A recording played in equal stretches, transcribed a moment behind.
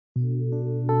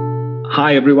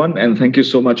Hi, everyone, and thank you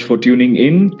so much for tuning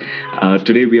in.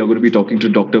 Today, we are going to be talking to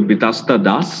Dr. Bitasta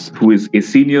Das, who is a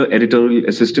senior editorial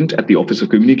assistant at the Office of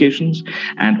Communications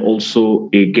and also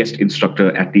a guest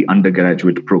instructor at the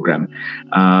undergraduate program.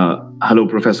 Hello,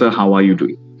 Professor. How are you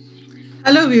doing?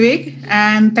 Hello, Vivek,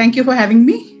 and thank you for having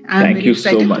me. I'm Thank you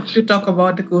so much to talk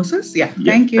about the courses.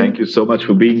 Thank you. Thank you so much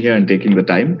for being here and taking the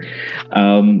time.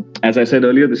 As I said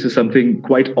earlier, this is something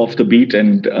quite off the beat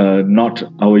and not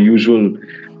our usual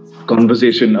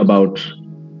conversation about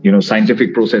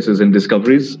scientific processes and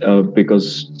discoveries,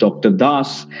 because Dr.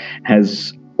 Das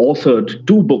has authored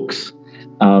two books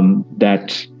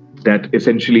that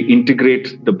essentially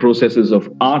integrate the processes of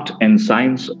art and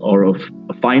science, or of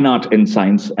fine art and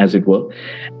science, as it were.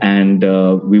 And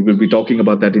we will be talking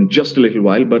about that in just a little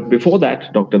while. But before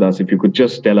that, Dr. Das, if you could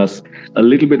just tell us a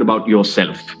little bit about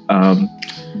yourself,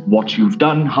 what you've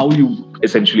done, how you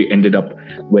essentially ended up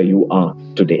where you are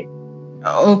today.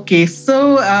 Okay,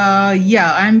 so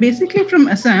I'm basically from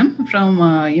Assam.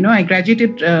 I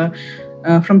graduated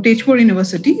from Tezpur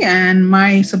University, and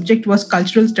my subject was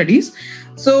cultural studies.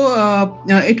 So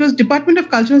it was Department of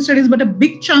Cultural Studies, but a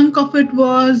big chunk of it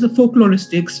was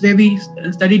folkloristics, where we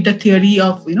studied the theory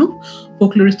of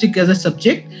folkloristic as a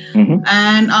subject. Mm-hmm.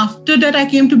 And after that, I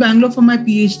came to Bangalore for my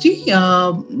PhD.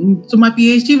 So my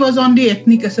PhD was on the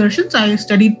ethnic assertions. I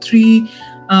studied three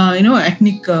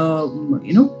ethnic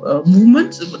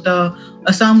movements: the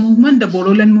Assam movement, the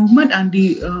Bodoland movement, and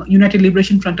the United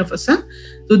Liberation Front of Assam.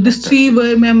 So these three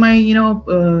were my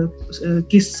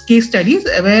case studies,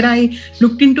 where I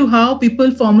looked into how people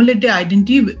formulate their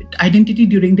identity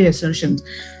during the assertions.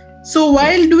 So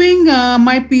while doing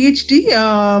my PhD,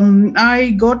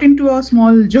 I got into a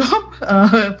small job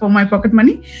for my pocket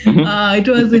money. Mm-hmm. It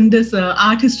was in this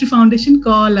art history foundation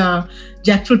called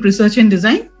Jackfruit Research and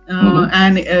Design.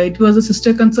 And it was a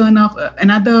sister concern of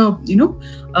another,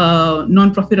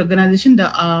 non-profit organization,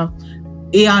 the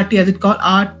ART, as it called,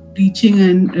 Art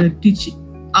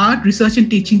Research and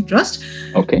Teaching Trust.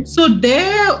 Okay. So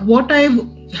there, what I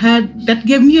had, that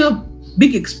gave me a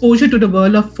big exposure to the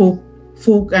world of folk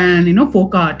and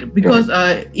folk art, because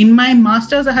in my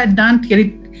masters I had done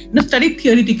studied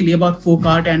theoretically about folk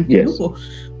art and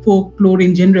folklore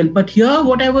in general. But here,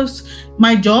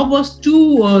 my job was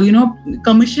to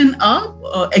commission a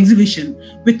exhibition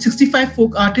with 65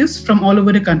 folk artists from all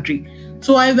over the country.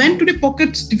 So I went to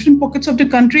different pockets of the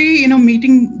country,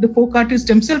 meeting the folk artists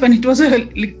themselves, and it was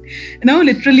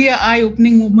literally an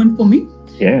eye-opening moment for me.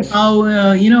 Yes. How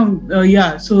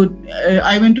So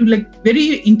I went to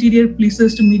very interior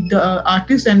places to meet the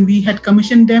artists, and we had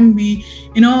commissioned them. We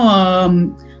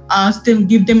asked them,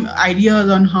 give them ideas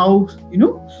on how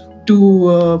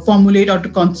to formulate or to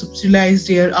conceptualize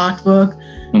their artwork.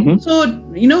 Mm-hmm. So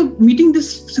meeting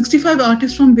this 65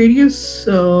 artists from various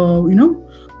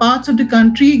parts of the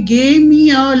country gave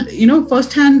me a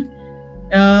first-hand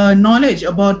knowledge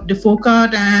about the folk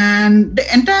art and the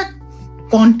entire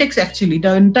context, actually,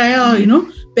 the entire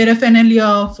paraphernalia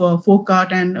of folk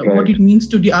art and what it means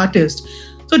to the artist.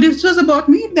 So this was about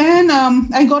me. Then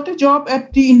I got a job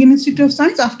at the Indian Institute of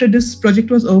Science after this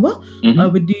project was over,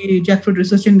 with the Jackfruit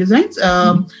Research and Designs.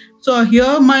 So here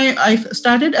I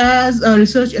started as a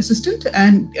research assistant,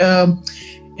 and the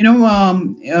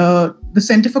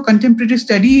Center for Contemporary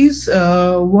Studies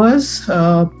was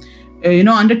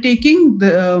undertaking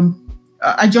the.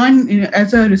 I joined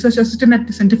as a research assistant at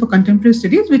the Center for Contemporary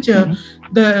Studies, which the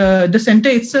center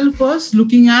itself was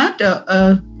looking at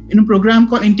a program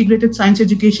called Integrated Science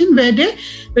Education, where they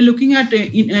were looking at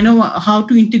how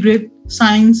to integrate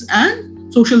science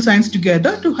and social science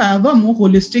together to have a more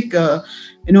holistic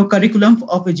curriculum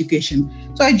of education.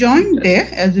 So I joined there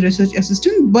as a research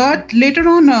assistant, but later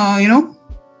on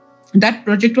that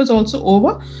project was also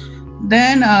over.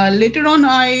 Then later on,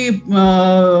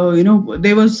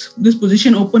 there was this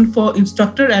position open for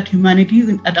instructor at humanities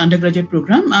at undergraduate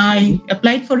program. I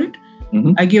applied for it.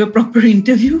 Mm-hmm. I gave a proper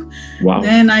interview. Wow.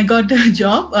 Then I got the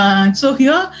job. So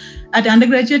here at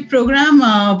undergraduate program,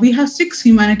 we have 6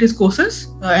 humanities courses,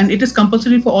 and it is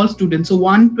compulsory for all students. So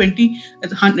 120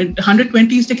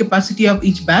 is the capacity of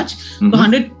each batch. Mm-hmm. So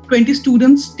 120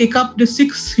 students take up the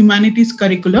 6 humanities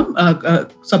curriculum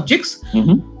subjects.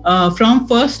 Mm-hmm. From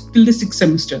first till the 6th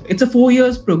semester. It's a 4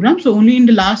 years program, so only in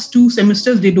the last 2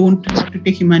 semesters they don't have to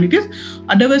take humanities.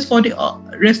 Otherwise, for the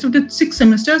rest of the 6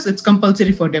 semesters, it's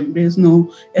compulsory for them. There's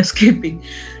no escaping.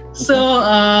 So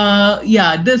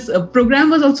this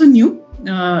program was also new.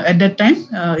 at that time.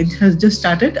 It has just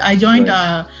started. I joined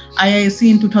IISc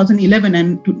in 2011,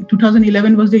 and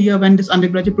 2011 was the year when this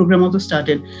undergraduate program also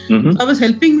started. Mm-hmm. So I was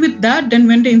helping with that. Then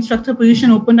when the instructor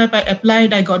position opened up, I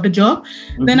applied. I got the job.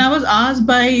 Mm-hmm. Then I was asked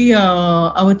by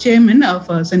our chairman of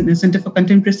Center for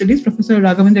Contemporary Studies, Professor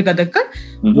Raghavendra Gadakar,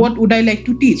 Mm-hmm. what would I like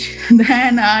to teach?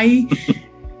 Then I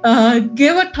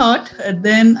gave a thought.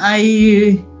 Then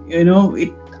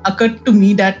it occurred to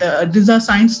me that these are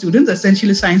science students,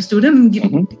 essentially science students,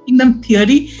 and giving them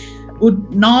theory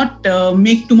would not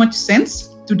make too much sense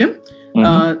to them.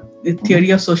 The theory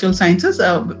of social sciences.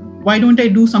 Why don't I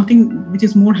do something which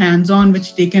is more hands-on,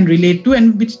 which they can relate to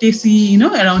and which they see,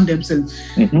 around themselves?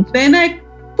 Then I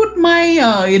put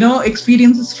my,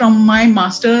 experiences from my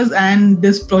master's and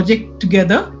this project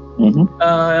together.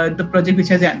 The project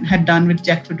which I had done with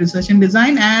Jackford Research and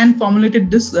Design, and formulated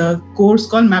this course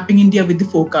called Mapping India with the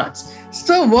Folk Arts.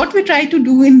 So what we try to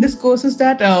do in this course is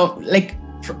that,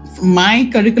 my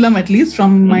curriculum, at least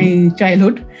from my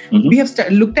childhood, we have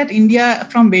looked at India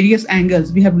from various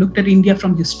angles. We have looked at India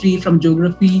from history, from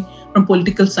geography, from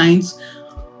political science,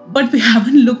 but we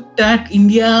haven't looked at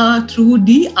India through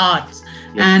the arts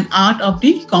and art of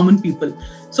the common people.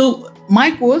 So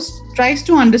my course tries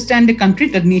to understand the country,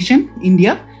 the nation,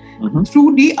 India,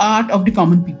 through the art of the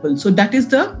common people. So that is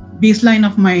the baseline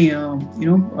of my,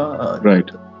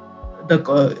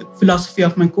 the philosophy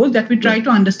of my course, that we try to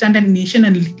understand a nation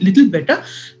a little better,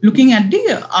 looking at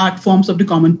the art forms of the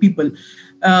common people.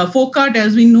 Folk art,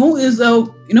 as we know, is a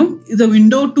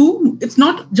window to. It's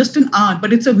not just an art,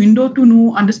 but it's a window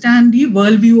to understand the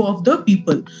worldview of the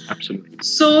people. Absolutely.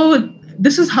 So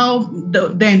this is how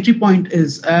the entry point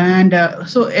is, and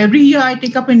so every year I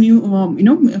take up a new,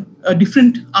 a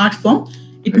different art form.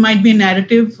 It might be a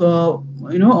narrative, or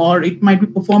it might be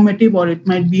performative, or it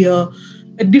might be a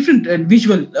different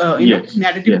visual,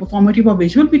 narrative, performative, or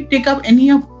visual. We take up any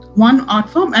of one art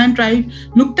form and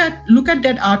look at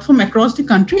that art form across the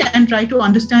country and try to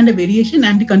understand the variation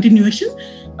and the continuation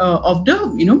of the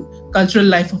cultural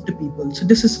life of the people. So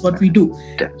this is what we do.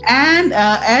 And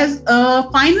as a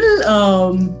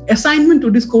final assignment to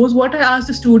this course, what I ask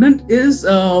the student is,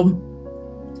 I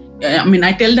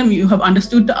tell them, you have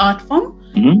understood the art form.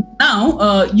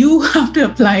 Now you have to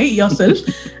apply yourself,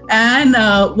 and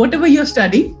whatever you're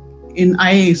studying in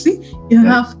IISc, you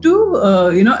have to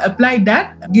apply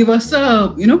that. Give us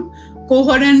a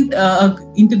coherent,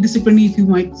 interdisciplinary, if you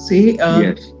might say,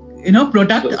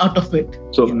 product out of it.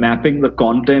 So mapping the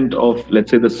content of,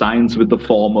 let's say, the science with the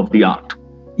form of the art.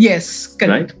 Yes,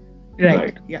 correct.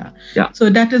 Right. Yeah. So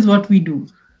that is what we do.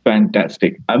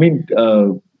 Fantastic.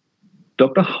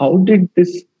 Doctor, how did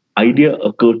this idea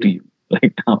occur to you?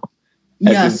 Like now?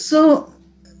 So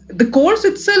the course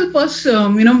itself was,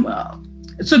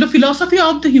 so the philosophy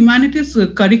of the humanities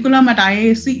curriculum at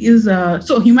IISc is,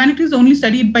 so humanities is only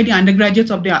studied by the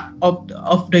undergraduates of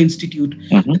the institute.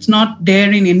 It's not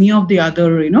there in any of the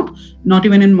other, not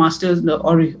even in masters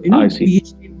or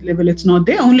PhD level. It's not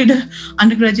there. Only the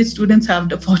undergraduate students have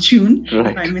the fortune,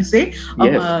 if I may say,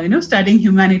 of studying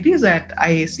humanities at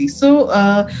IISc. So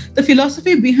the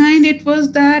philosophy behind it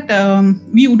was that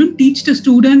we wouldn't teach the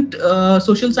student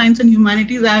social science and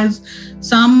humanities as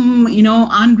some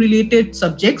unrelated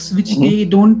subjects which they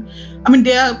don't.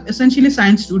 They are essentially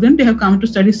science students. They have come to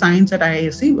study science at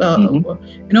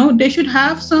IISc. They should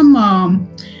have some.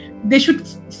 They should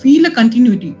feel a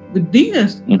continuity with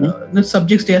the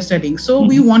subjects they are studying. So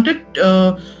we wanted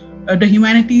the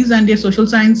humanities and their social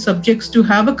science subjects to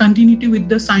have a continuity with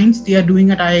the science they are doing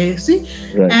at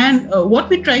IISc. And what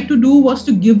we tried to do was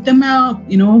to give them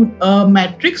a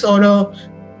matrix or a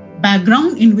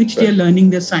background in which they are learning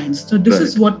their science. So this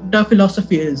is what the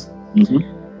philosophy is.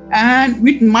 And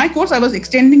with my course, I was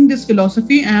extending this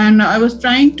philosophy, and I was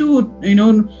trying to,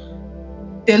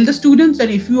 tell the students that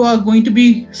if you are going to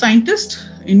be scientist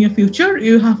in your future,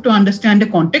 you have to understand the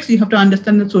context. You have to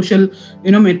understand the social,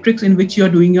 metrics in which you are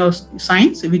doing your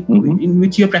science, in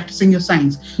which you are practicing your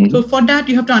science. So for that,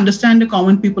 you have to understand the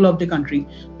common people of the country.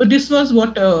 So this was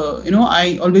what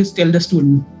I always tell the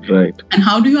student. Right. And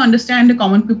how do you understand the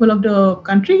common people of the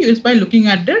country? Is by looking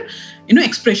at their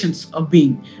expressions of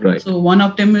being. Right. So one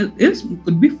of them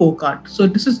could be folk art. So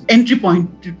this is entry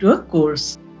point to a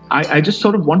course. I just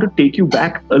sort of want to take you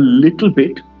back a little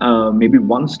bit, maybe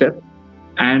one step.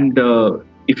 And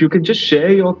if you could just share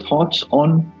your thoughts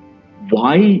on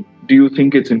why do you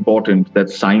think it's important that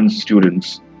science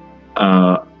students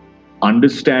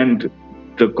understand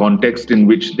the context in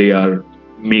which they are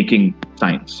making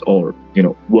science or,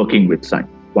 working with science?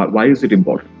 Why is it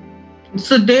important?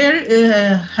 So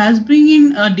there has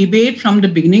been a debate from the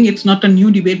beginning. It's not a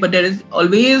new debate, but there is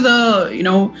always a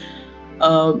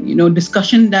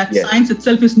discussion that science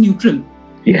itself is neutral.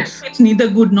 Yes. It's neither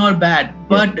good nor bad.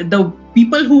 But the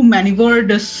people who maneuver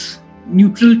this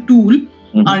neutral tool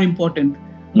are important.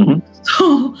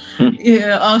 So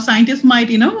scientists might,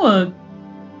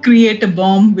 create a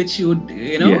bomb which would,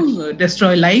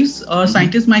 destroy lives, or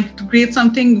scientists might create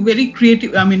something very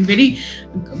creative. Very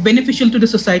beneficial to the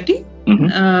society.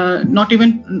 I'm not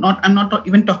even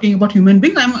talking about human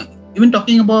beings. I'm even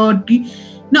talking about the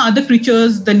other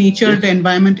creatures, the nature, the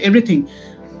environment, everything.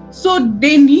 So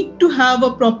they need to have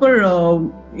a proper,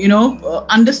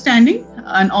 understanding,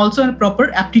 and also a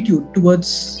proper aptitude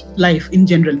towards life in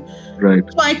general. Right.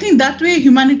 So I think that way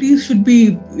humanities should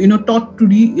be, taught to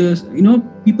the,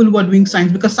 people who are doing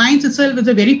science, because science itself is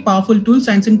a very powerful tool.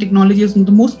 Science and technology is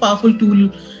the most powerful tool,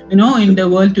 in the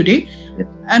world today. Yeah.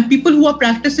 And people who are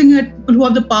practicing it, people who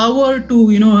have the power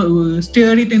to,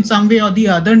 steer it in some way or the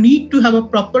other, need to have a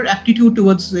proper aptitude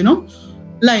towards,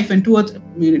 life, and towards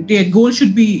their goal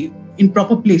should be in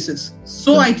proper places.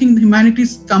 So I think the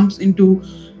humanities comes into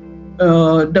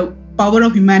the power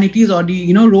of humanities, or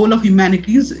the role of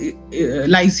humanities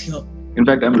lies here. In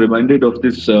fact, I'm reminded of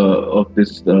this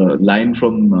line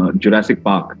from Jurassic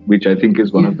Park, which I think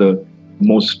is one of the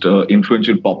most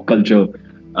influential pop culture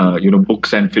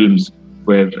books and films,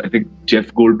 where I think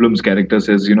Jeff Goldblum's character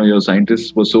says, your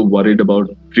scientists were so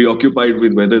preoccupied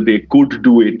with whether they could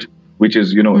do it, which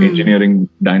is engineering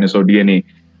dinosaur DNA,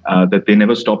 that they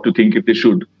never stopped to think if they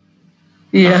should.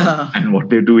 And what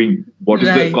they're doing, what is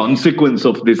the consequence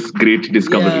of this great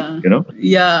discovery,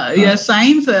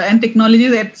 Science and technology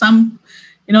at some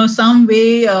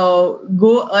way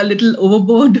go a little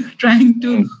overboard trying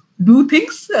to do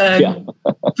things,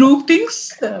 prove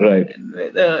things,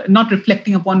 not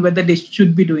reflecting upon whether they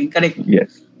should be doing. Correct.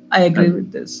 Yes, I agree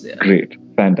with this. Great,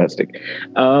 fantastic.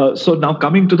 So now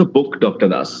coming to the book, Dr.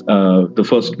 Das, the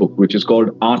first book, which is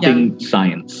called Arting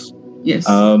Science. Yes.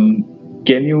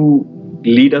 Can you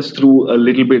lead us through a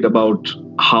little bit about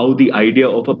how the idea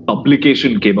of a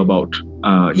publication came about,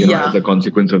 as a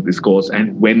consequence of this course,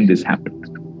 and when this happened?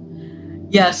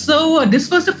 Yeah, so this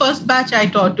was the first batch I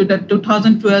taught to the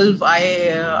 2012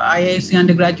 IISc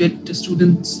undergraduate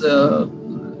students. That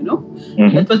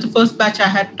was the first batch I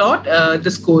had taught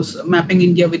this course, Mapping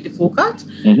India with the Folk Arts.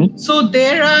 So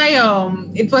there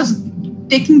it was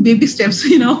taking baby steps,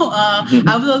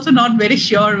 I was also not very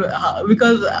sure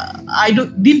because I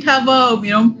didn't have a,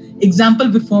 example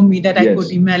before me that I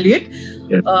could evaluate.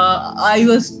 Yes. I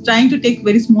was trying to take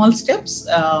very small steps.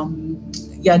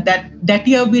 That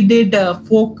year we did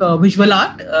folk visual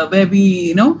art, where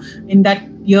we, in that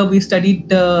year we studied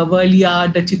the Varli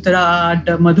art, the Chitra art,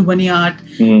 the Madhubani art,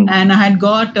 and I had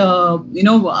got,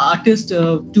 artists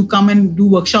to come and do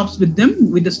workshops with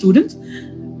them, with the students.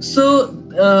 So,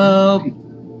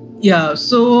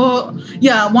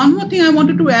 one more thing I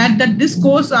wanted to add, that this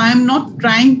course I am not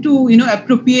trying to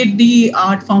appropriate the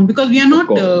art form, because we are not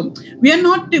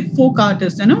the folk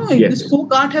artists. This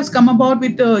folk art has come about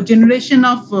with a generation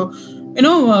of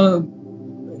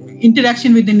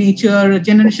interaction with the nature.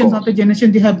 Generations after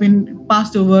generation, they have been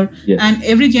passed over, and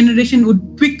every generation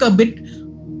would tweak a bit.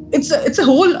 It's a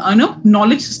whole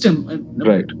knowledge system,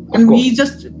 right? And we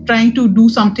just trying to do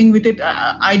something with it.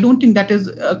 I don't think that is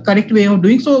a correct way of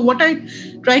doing. So what I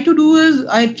try to do is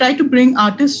I try to bring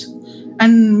artists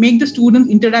and make the students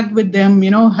interact with them.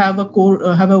 Have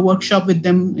a workshop with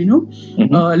them.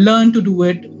 Learn to do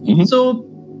it. So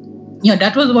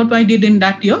that was what I did in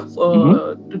that year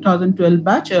for 2012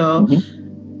 batch.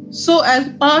 So as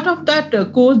part of that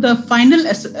course, the final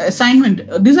assignment,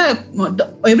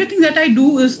 everything that I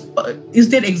do is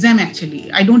their exam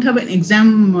actually. I don't have an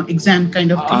exam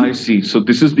kind of thing. I see. So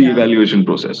this is the evaluation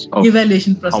process.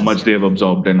 How much they have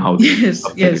absorbed and how they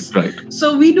Yes. Right.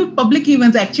 So we do public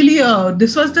events. Actually,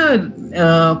 this was the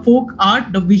folk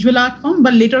art, the visual art form.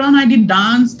 But later on I did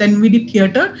dance, then we did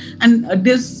theater. And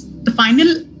the final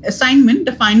assignment,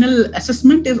 the final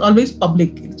assessment is always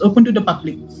public. It's open to the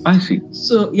public. I see.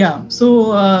 So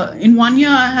in 1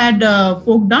 year I had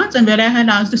folk dance, and where I had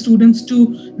asked the students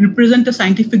to represent a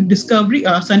scientific discovery,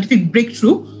 scientific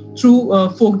breakthrough through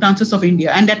folk dances of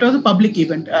India, and that was a public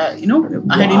event. I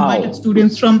had invited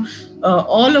students from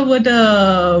all over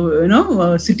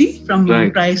the city, from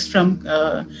Price, from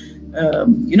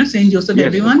St. Joseph,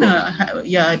 everyone.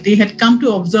 They had come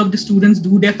to observe the students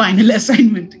do their final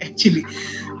assignment actually.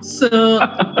 So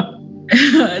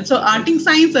Arting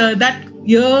Science, that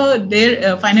year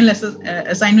their final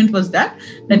assignment was that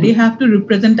they have to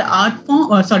represent the art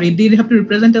form, they have to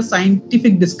represent a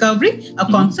scientific discovery, a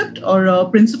concept or a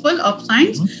principle of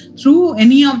science through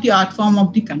any of the art form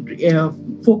of the country,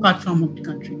 folk art form of the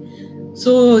country.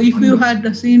 So if you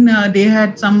had seen, they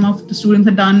had some of the students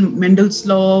had done Mendel's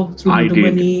law through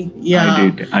Madhubani.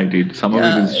 I did. Some of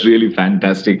it is really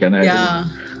fantastic, and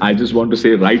I just want to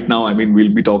say right now, I mean,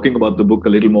 we'll be talking about the book a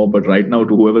little more, but right now,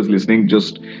 to whoever's listening,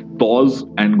 just pause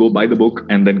and go buy the book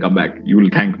and then come back. You will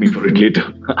thank me for it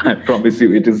later. I promise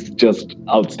you, it is just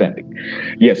outstanding.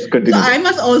 Yes, continue. So I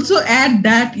must also add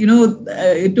that,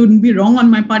 it wouldn't be wrong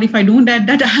on my part if I don't add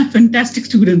that I have fantastic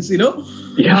students, you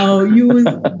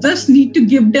just need to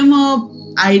give them a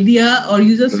idea, or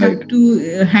you just have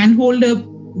to handhold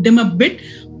them a bit,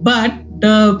 but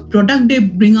the product they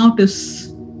bring out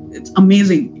it's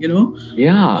amazing,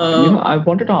 I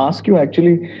wanted to ask you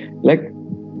actually, like,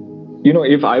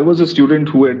 if I was a student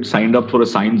who had signed up for a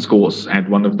science course at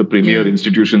one of the premier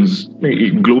institutions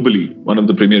globally, one of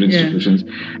the premier institutions,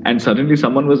 and suddenly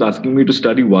someone was asking me to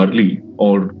study Warli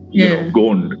or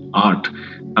Gond art,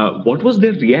 what was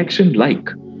their reaction like?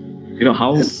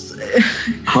 How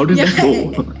did that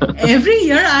go? Every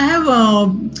year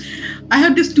I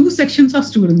have these two sections of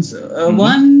students.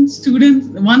 One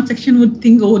section would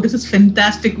think, oh, this is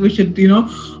fantastic, we should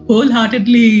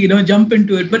wholeheartedly jump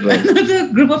into it. But another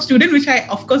group of students, which I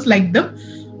of course like them,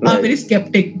 are very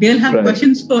skeptic. They'll have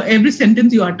questions for every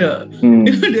sentence you utter.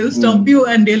 They'll stop you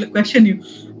and they'll question you.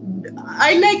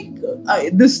 I like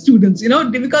the students,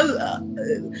 because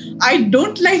I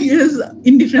don't like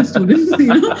indifferent students,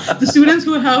 the students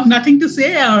who have nothing to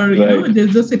say, or they're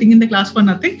just sitting in the class for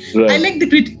nothing. I like the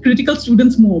critical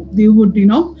students more. They would,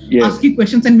 ask you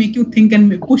questions and make you think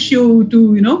and push you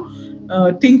to,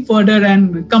 think further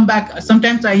and come back.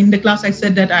 Sometimes in the class I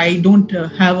said that I don't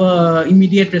have a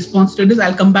immediate response to this.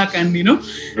 I'll come back and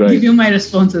give you my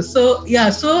responses. So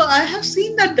I have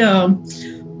seen that.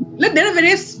 There are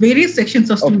various sections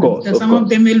of students. Some of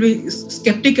them will be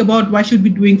skeptic about why should be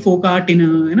doing folk art in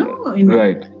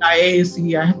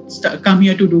IISc. I have come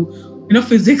here to do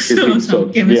physics or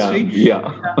some chemistry.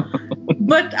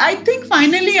 But I think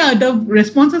finally the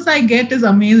responses I get is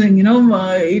amazing.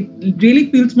 It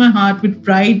really fills my heart with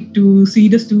pride to see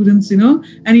the students. And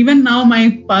even now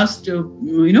my past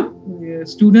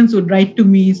students would write to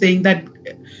me saying that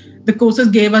the courses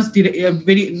gave us a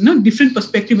very different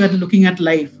perspective at looking at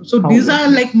life. So these are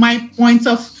like my points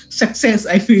of success,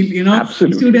 I feel,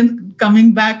 Absolutely. Students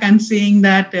coming back and saying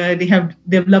that they have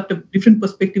developed a different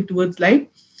perspective towards life.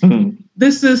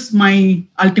 This is my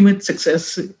ultimate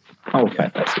success. Oh,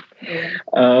 fantastic.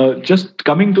 Just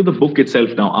coming to the book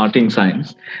itself now, Arting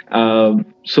Science.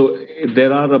 So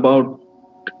there are about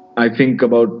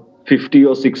 50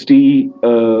 or 60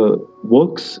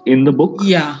 works in the book.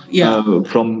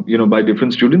 From by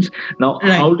different students. Now,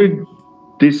 how did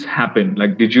this happen?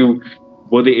 Like,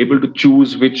 were they able to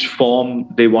choose which form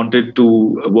they wanted to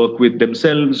work with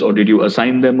themselves, or did you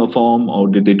assign them a form, or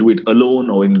did they do it alone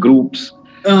or in groups?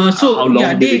 How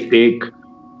long did it take?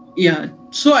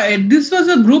 So this was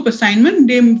a group assignment.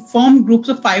 They formed groups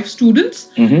of 5 students,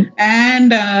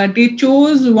 and they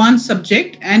chose one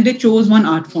subject and they chose one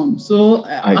art form. So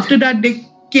after that, they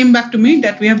came back to me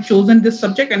that we have chosen this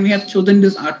subject and we have chosen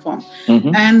this art form.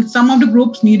 And some of the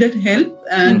groups needed help,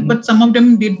 but some of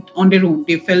them did on their own.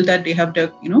 They felt that they have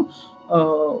the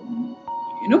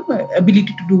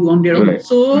ability to do on their own.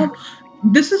 So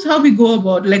this is how we go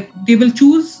about. Like, they will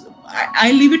choose.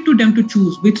 I leave it to them to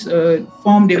choose which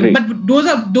form they will. But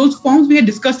those forms we had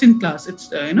discussed in class. It's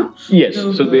Yes.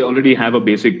 So they already have a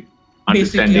basic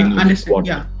understanding.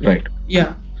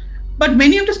 But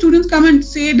many of the students come and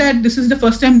say that this is the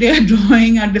first time they are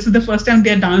drawing, and this is the first time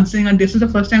they are dancing, and this is the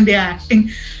first time they are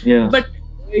acting. But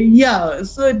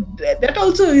so that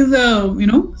also is a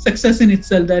success in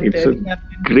itself. That it's a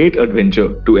great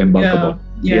adventure to embark upon.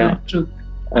 True.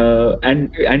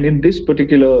 And in this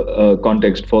particular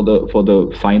context, for the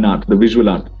fine art, the visual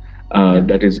art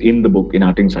that is in the book in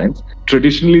Arting Science,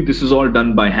 traditionally this is all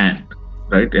done by hand,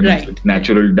 right? And with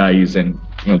natural dyes and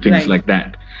things like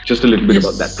that. Just a little bit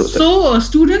about that process. So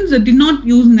students did not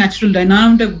use natural dye.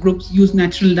 None of the groups used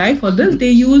natural dye for this. They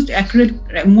used acrylic.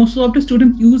 Most of the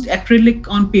students used acrylic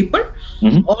on paper,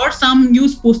 or some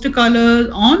used poster colors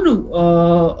on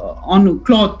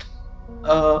cloth.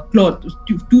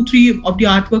 2-3 of the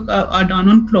artwork are done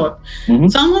on cloth.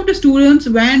 Some of the students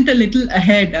went a little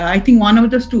ahead. I think one of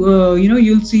the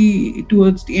you'll see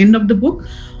towards the end of the book,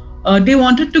 they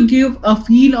wanted to give a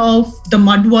feel of the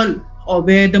mud wall, or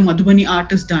where the Madhubani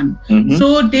art is done.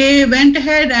 So they went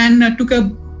ahead and took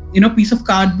a piece of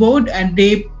cardboard and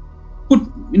they put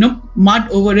mud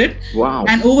over it. Wow.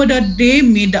 And over that they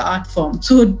made the art form.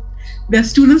 So there are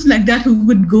students like that who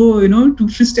would go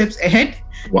 2-3 steps ahead.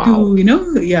 Wow.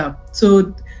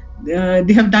 So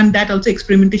they have done that also,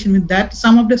 experimentation with that.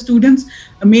 Some of the students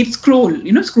made scroll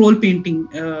painting,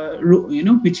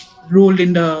 which rolled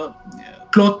in the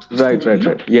cloth. Right.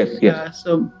 Yes.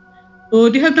 So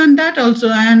they have done that also,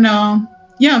 and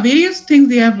various things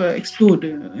they have explored.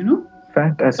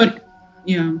 Fantastic. But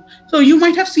yeah, so you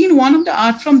might have seen one of the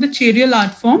art from the Cherial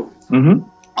art form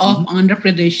of Andhra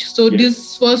Pradesh. So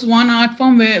this was one art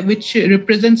form which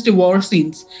represents the war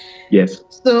scenes. Yes.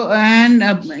 So, and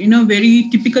very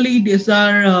typically these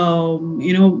are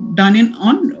done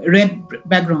on red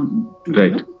background.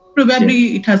 Right.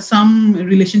 Probably it has some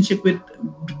relationship with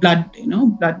blood,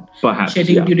 blood perhaps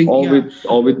shedding during.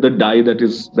 Or with the dye that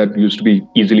used to be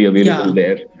easily available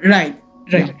there. Right.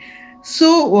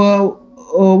 So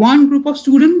one group of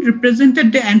students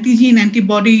represented the antigen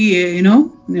antibody,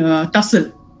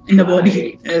 tussle in the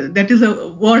body. That is a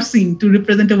war scene, to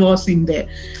represent a war scene there.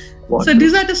 Wonderful. So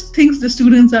these are the things the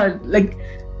students are like.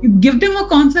 You give them a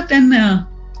concept and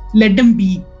let them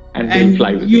be, and they'll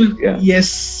fly with it.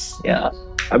 Yes. Yeah.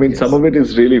 I mean, some of it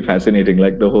is really fascinating.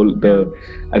 Like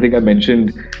I think I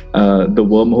mentioned the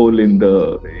wormhole in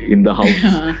the house.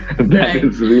 That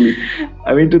is really.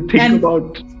 I mean, to think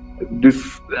about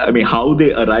this. I mean, how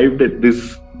they arrived at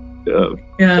this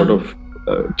sort of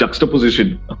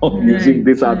juxtaposition of using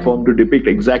this art form to depict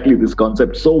exactly this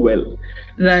concept so well.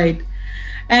 Right.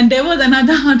 And there was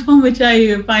another art form which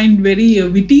I find very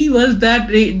witty, was that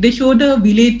they showed a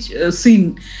village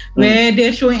scene where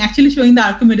they're actually showing the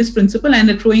Archimedes principle, and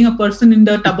they're throwing a person in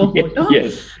the tub of water.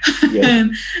 Yes.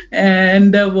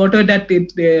 and the water that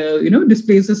it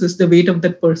displaces is the weight of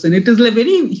that person. It is like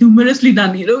very humorously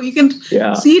done. You can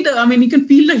see you can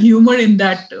feel the humor in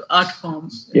that art form.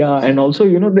 Yeah, and also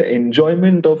the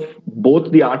enjoyment of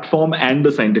both the art form and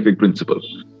the scientific principle.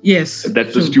 Yes.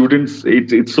 That the students,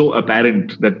 it's so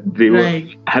apparent that they were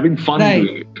having fun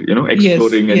doing it,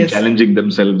 exploring and challenging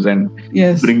themselves and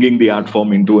bringing the art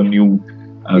form into a new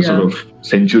sort of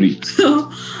century. So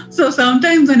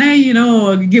sometimes when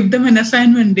I, give them an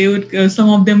assignment, they would, some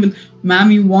of them will,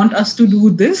 ma'am, you want us to do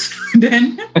this?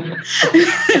 Then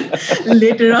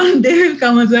later on, they will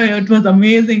come and say, it was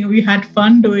amazing. We had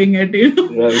fun doing it,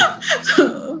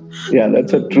 Right. Yeah,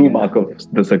 that's a true mark of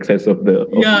the success of the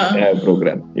entire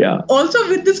program. Yeah. Also,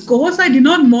 with this course, I did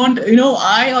not want,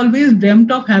 I always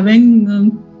dreamt of having,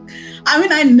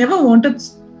 I never wanted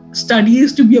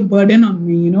studies to be a burden on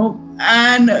me,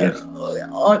 and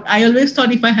I always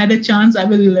thought if I had a chance, I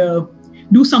will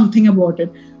do something about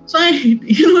it. So I,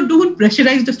 don't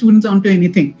pressurize the students onto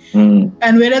anything.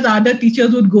 And whereas other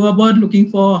teachers would go about looking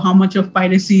for how much of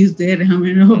piracy is there,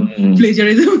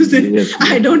 plagiarism is there. Yes.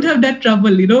 I don't have that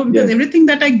trouble, because everything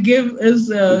that I give is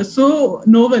so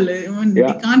novel.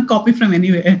 They can't copy from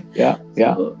anywhere. Yeah.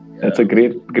 So, that's a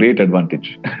great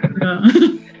advantage.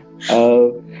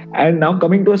 And now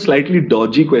coming to a slightly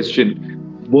dodgy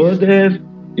question, were there,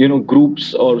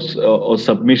 groups or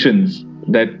submissions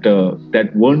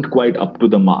that weren't quite up to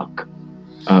the mark?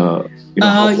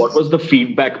 What was the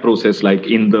feedback process like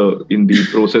in the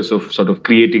process of sort of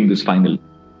creating this final?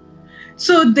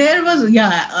 So there was,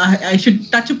 I should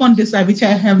touch upon this, which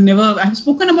I have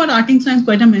spoken about art and science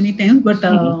quite a many times, but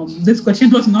this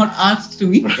question was not asked to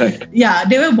me. Right. Yeah,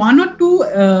 there were one or two,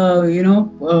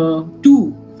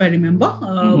 two, if I remember,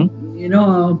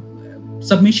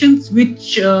 submissions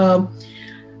which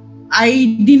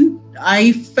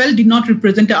I felt did not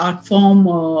represent the art form,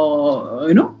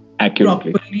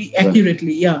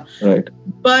 accurately. Yeah. Right.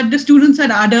 But the students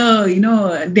had other,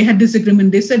 they had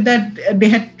disagreement. They said that they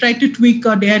had tried to tweak,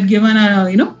 or they had given a,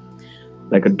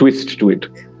 like a twist to it.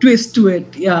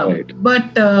 Yeah. Right.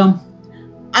 But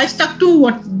I stuck to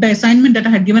what the assignment that I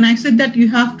had given. I said that you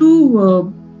have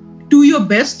to do your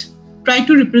best, try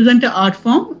to represent an art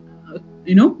form.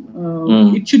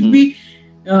 It should be.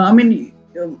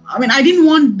 I didn't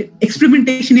want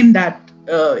experimentation in that.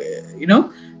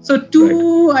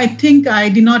 So I think I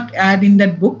did not add in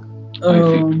that book,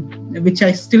 which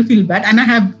I still feel bad, and I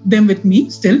have them with me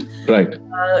still. Right.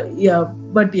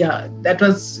 That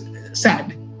was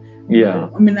sad. Yeah.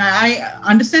 I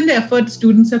understand the effort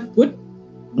students have put,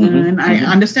 and I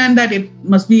understand that it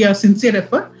must be a sincere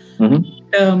effort.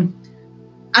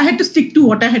 I had to stick to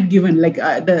what I had given, like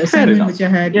the assignment which I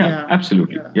had. Yeah,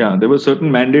 absolutely. Yeah, there were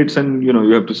certain mandates, and you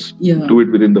have to do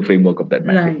it within the framework of that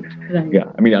mandate. Right.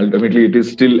 Yeah, ultimately, it is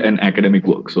still an academic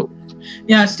work. So.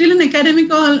 Yeah, still an academic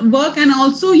work, and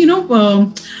also there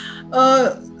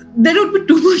would be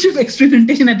too much of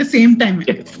experimentation at the same time.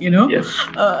 Yes. Yes.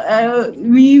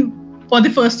 We, for the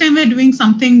first time, we're doing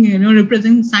something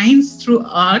representing science through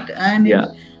art, and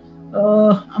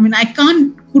I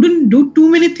couldn't do too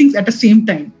many things at the same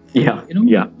time. Yeah,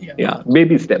 yeah.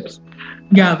 Baby steps.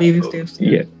 Yeah, baby steps.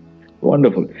 Yeah,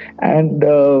 wonderful. And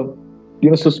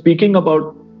so speaking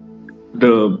about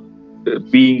the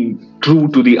being true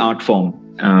to the art form,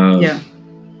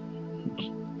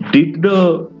 did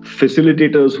the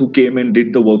facilitators who came and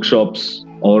did the workshops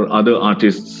or other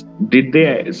artists, did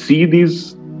they see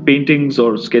these paintings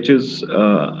or sketches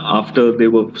after they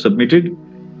were submitted?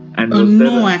 And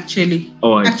no, actually.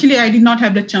 Actually, I did not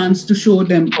have the chance to show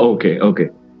them. Okay.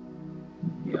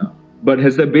 Yeah. But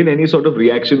has there been any sort of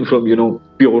reaction from,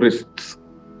 purists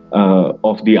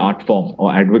of the art form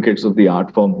or advocates of the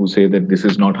art form who say that this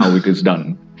is not how it is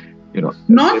done?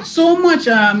 Not so much.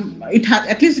 It has,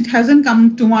 at least it hasn't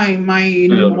come to my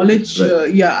knowledge.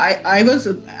 Right. I was.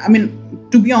 I mean,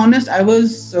 to be honest, I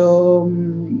was.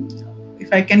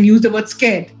 If I can use the word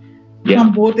scared.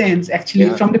 From both ends, actually,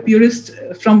 from the purist,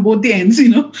 from both the ends,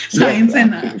 science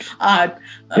and art.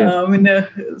 In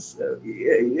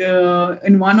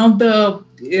one of the,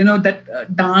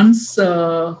 that dance,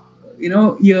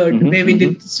 year where we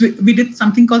did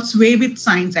something called Sway with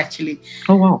Science, actually.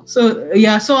 Oh wow!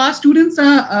 So our students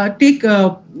take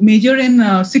major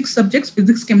in 6 subjects: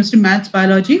 physics, chemistry, maths,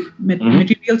 biology,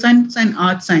 material science, and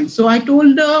art science. So I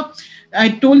told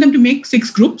them to make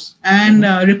 6 groups and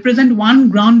represent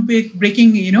one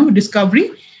groundbreaking,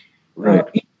 discovery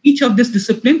in each of this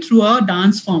discipline through a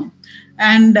dance form.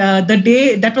 And the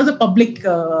day that was a public,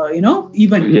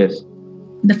 event. Yes.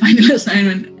 The final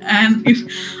assignment, and if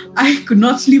I could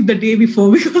not sleep the day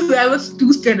before because I was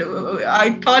too scared.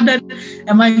 I thought that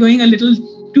am I going a little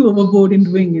too overboard in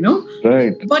doing,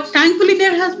 Right. But thankfully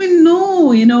there has been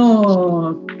no,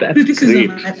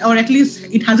 criticism, or at least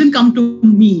it hasn't come to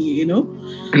me,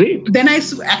 Great. Then I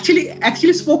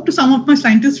actually spoke to some of my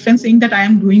scientist friends saying that I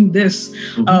am doing this.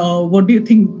 What do you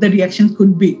think the reaction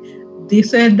could be? They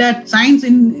said that science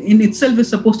in itself is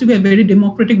supposed to be a very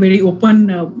democratic, very open,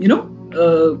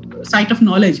 site of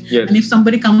knowledge. Yes. And if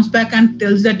somebody comes back and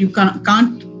tells that you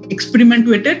can't experiment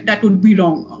with it, that would be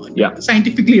wrong.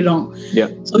 Scientifically wrong.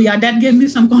 So that gave me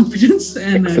some confidence,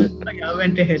 and I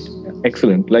went ahead.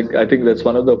 Excellent. Like, I think that's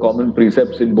one of the common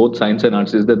precepts in both science and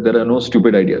arts is that there are no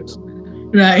stupid ideas.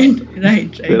 Right.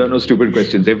 There are no stupid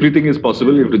questions. Everything is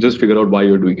possible. You have to just figure out why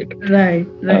you're doing it. Right.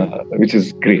 Which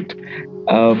is great.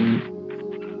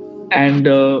 And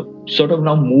sort of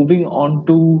now moving on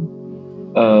to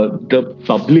the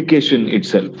publication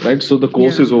itself, right? So the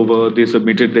course is over. They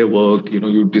submitted their work.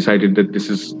 You decided that this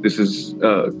is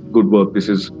good work. This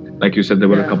is, like you said, there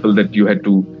were a couple that you had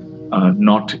to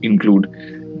not include.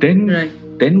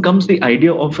 Then comes the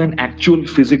idea of an actual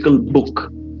physical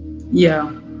book. Yeah.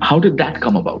 How did that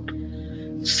come about?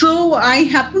 So I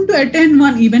happened to attend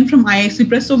one event from IISc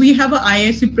Press. So we have a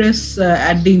IISc Press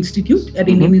at the institute, at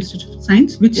Indian Institute of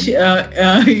Science, which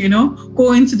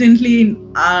coincidentally.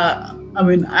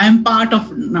 I am part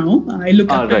of now. I look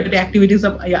after the activities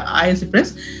of IISc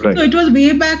Press. Right. So it was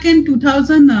way back in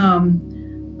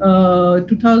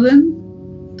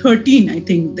 2013, I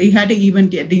think. They had an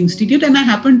event at the institute and I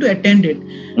happened to attend it.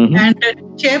 And the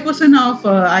chairperson of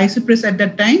IISc Press at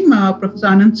that time, Professor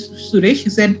Anand Suresh, he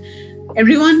said,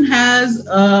 everyone has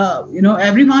a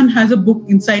book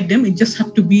inside them. It just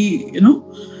have to be,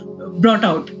 brought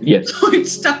out. Yes. So it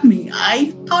struck me.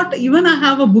 I thought even I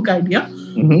have a book idea.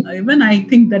 Even I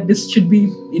think that this should be,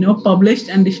 published,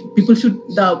 and the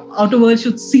outer world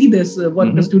should see this,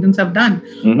 what the students have done.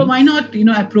 So why not,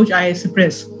 approach IISc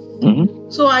Press?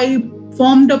 So I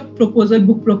formed a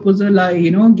book proposal. I,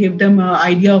 gave them an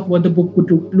idea of what the book would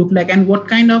look like and what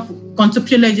kind of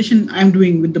conceptualization I'm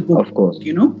doing with the book. Of course.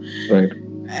 Right.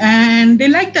 And they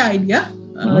liked the idea.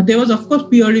 There was, of course,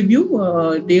 peer review.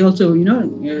 They also,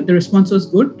 the response was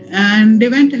good, and they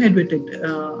went ahead with it.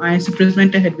 IISc Press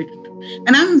went ahead with it.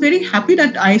 And I'm very happy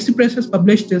that IISc Press has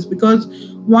published this because,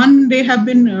 one, they have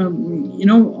been,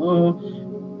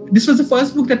 this was the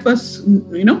first book that was,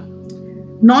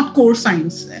 not core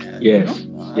science. Yes.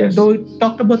 Though it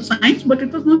talked about science, but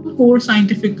it was not core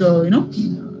scientific,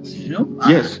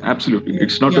 yes, absolutely.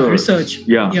 It's not a research.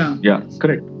 Yeah.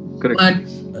 Correct. But,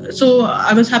 so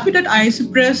I was happy that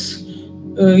IISc Press,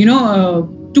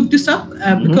 took this up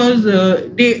because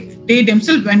they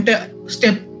themselves went a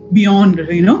step beyond,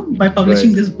 by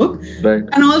publishing this book. Right.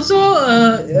 And also,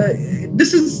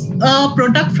 this is a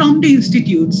product from the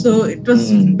institute. So it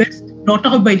was best brought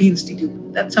out by the institute.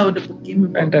 That's how the book came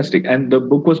about. Fantastic. And the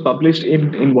book was published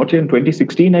in what year? In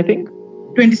 2016, I think?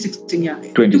 2016, yeah.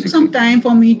 2016. It took some time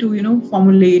for me to,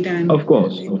 formulate and... Of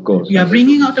course. Yeah,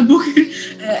 bringing out a book.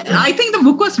 I think the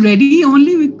book was ready,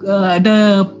 only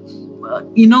the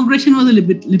inauguration was a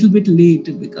little bit late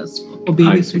because for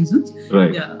various reasons.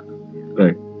 Right. Yeah.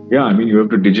 Right. Yeah, I mean, you have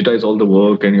to digitize all the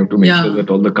work, and you have to make sure that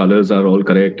all the colors are all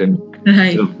correct, and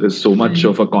there's so much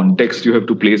of a context you have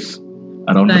to place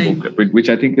around the book, which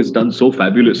I think is done so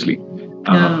fabulously.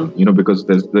 Because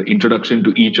there's the introduction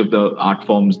to each of the art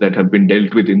forms that have been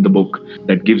dealt with in the book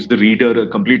that gives the reader a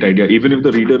complete idea. Even if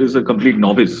the reader is a complete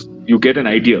novice, you get an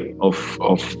idea of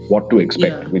what to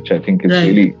expect, which I think is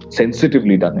really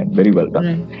sensitively done and very well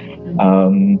done.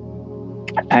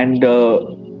 And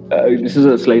this is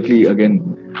a slightly, again,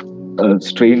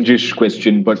 strange-ish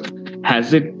question, but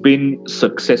has it been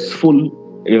successful,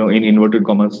 in inverted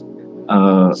commas,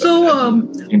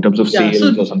 in terms of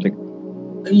sales or something?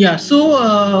 Yeah, so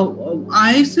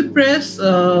IISc Press,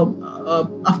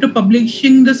 after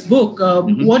publishing this book,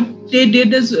 what they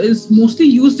did is mostly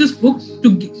use this book to,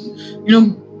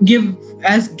 give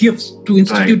as gifts to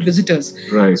institute visitors.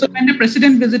 Right. So when the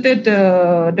president visited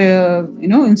the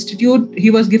institute, he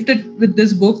was gifted with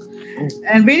this book,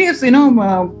 and various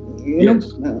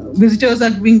visitors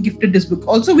are being gifted this book.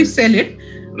 Also, we sell it.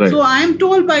 Right. So I am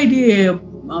told by the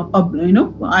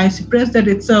IISc Press that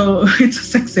it's a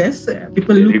success.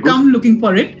 People come looking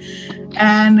for it,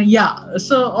 and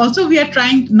so also we are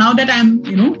trying, now that I'm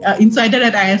insider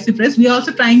at IISc Press, we are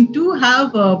also trying to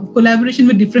have collaboration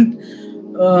with different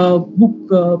book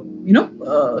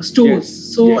stores,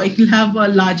 so it will have a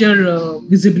larger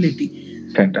visibility.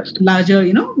 Fantastic. Larger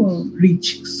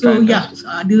reach. So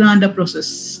these are under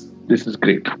process. This is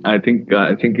great. I think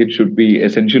it should be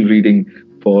essential reading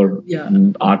for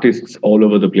artists all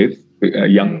over the place,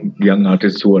 young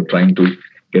artists who are trying to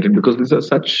get in, because these are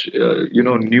such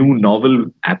new novel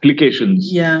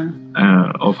applications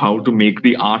of how to make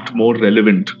the art more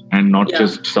relevant and not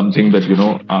just something that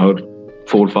our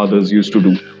forefathers used to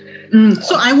do.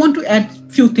 So I want to add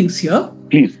few things here.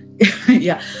 Please.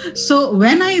 So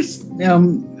when I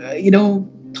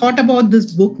thought about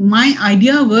this book, my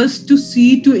idea was to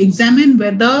examine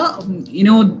whether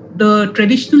the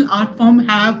traditional art form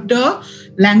have the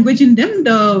language in them,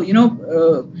 the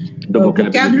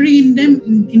vocabulary in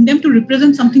them to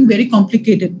represent something very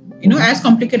complicated, as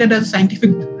complicated as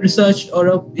scientific research or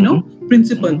a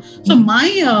principle. So my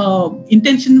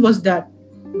intention was that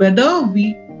whether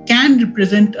we can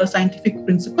represent a scientific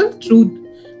principle through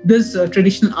this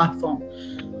traditional art form.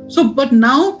 So, but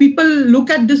now people look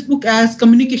at this book as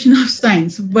communication of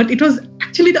science, but it was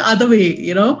actually the other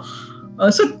way,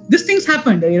 So these things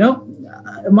happened,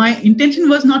 My intention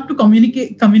was not to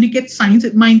communicate science.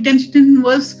 My intention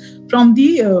was from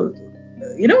the,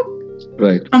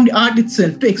 from the art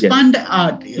itself, to expand the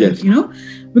art,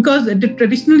 because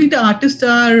traditionally the artists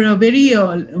are very,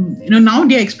 now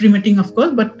they are experimenting, of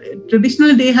course, but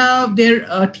traditionally they have their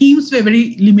themes were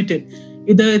very limited.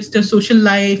 Either it's the social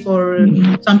life or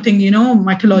something,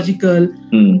 mythological.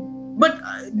 But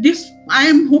I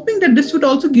am hoping that this would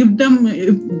also give them,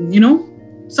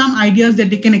 some ideas that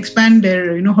they can expand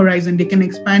their, horizon. They can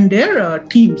expand their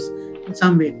themes in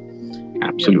some way.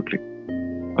 Absolutely.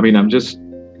 I mean, I'm just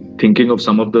thinking of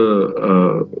some of the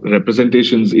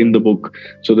representations in the book.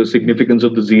 So the significance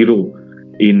of the zero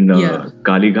in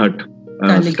Kalighat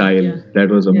style, that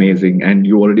was amazing. And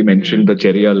you already mentioned the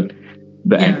Cherial,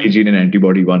 the antigen and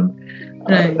antibody one.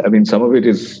 I mean, some of it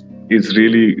is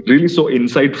really, really so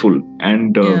insightful,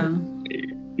 and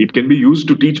it can be used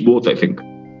to teach both, I think,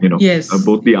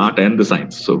 both the art and the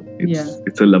science. So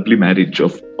it's a lovely marriage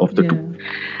of the two.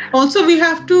 Also, we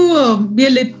have to be a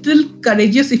little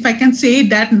courageous, if I can say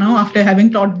that now, after having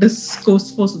taught this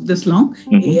course for this long.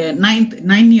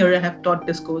 9 years I have taught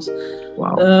this course.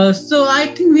 Wow. So I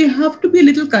think we have to be a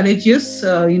little courageous,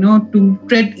 to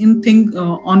tread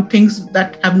on things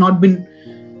that have not been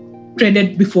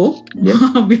treaded before.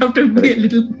 We have to be a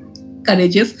little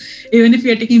courageous, even if we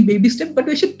are taking baby steps, but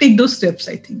we should take those steps,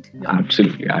 I think.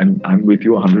 Absolutely. I'm with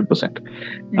you 100%.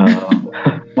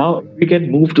 Now we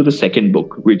can move to the second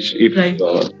book, which if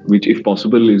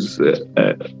possible is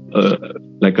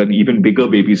like an even bigger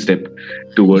baby step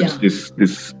towards this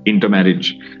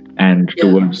intermarriage and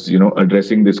towards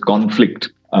addressing this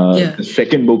conflict. The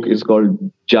second book is called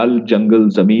Jal Jungle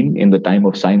Zameen in the Time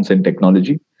of Science and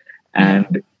Technology.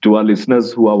 And to our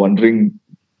listeners who are wondering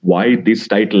why this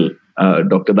title,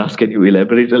 Dr. Das, can you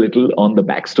elaborate a little on the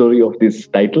backstory of this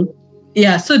title?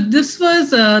 Yeah, so this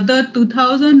was the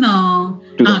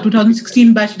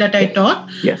 2016 batch that I taught.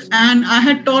 Yes. And I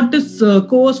had taught this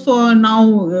course for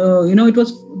now, it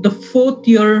was the 4th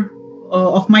year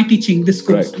of my teaching, this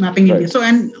course, Mapping India. So,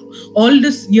 and all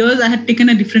these years I had taken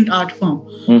a different art form.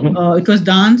 It was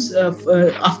dance.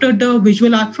 After the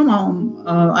visual art form,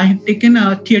 I had taken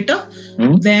theatre,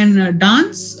 then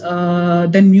dance,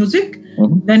 then music.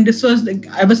 Then this was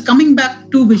I was coming back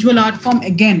to visual art form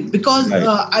again, because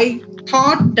I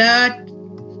thought that,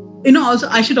 also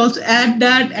I should also add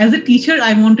that as a teacher,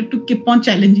 I wanted to keep on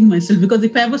challenging myself, because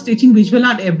if I was teaching visual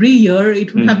art every year,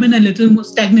 it would have been a little more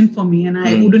stagnant for me, and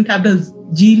I wouldn't have the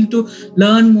zeal to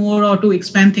learn more or to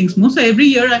expand things more. So every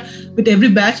year, with every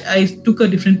batch, I took a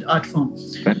different art form.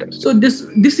 Fantastic. So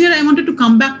this year, I wanted to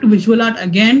come back to visual art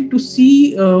again to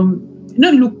see,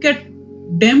 look at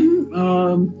them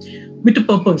with a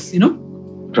purpose,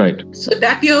 Right. So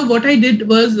that year, what I did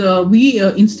was we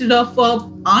instead of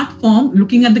art form,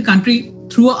 looking at the country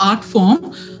through an art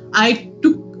form,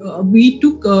 we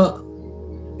took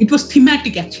it was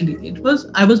thematic actually.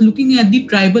 I was looking at the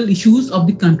tribal issues of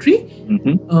the country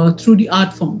through the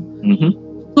art form.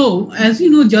 So as you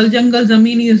know, Jal Jangal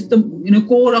Zameen is the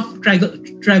core of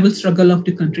tribal struggle of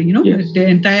the country. Yes. The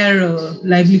entire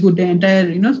livelihood, the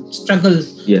entire struggle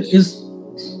is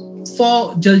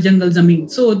for Jal Jangal Zameen.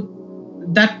 So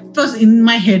that was in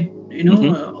my head,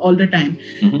 all the time.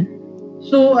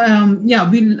 So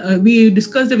we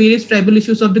discussed the various tribal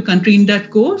issues of the country in that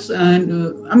course,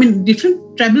 and different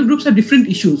tribal groups have different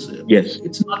issues. Yes,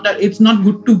 it's not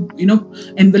good to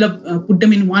envelop, put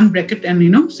them in one bracket and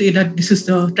say that this is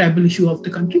the tribal issue of the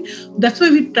country. That's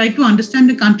why we try to understand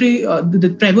the country,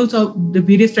 the tribals of the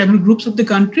various tribal groups of the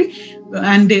country,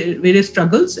 and the various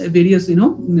struggles, various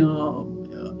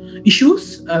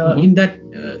issues in that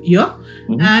year.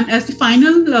 And as the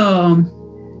final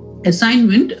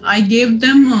assignment, I gave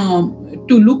them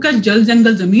to look at Jal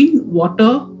Jangal Zameen,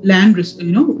 water, land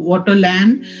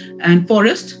and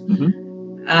forest,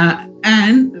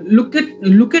 and look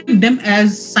at them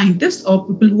as scientists or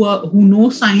people who know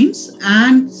science,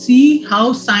 and see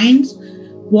how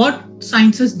what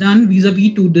science has done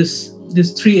vis-a-vis to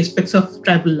these three aspects of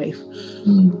tribal life.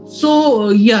 So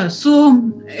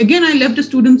again, I left the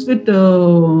students with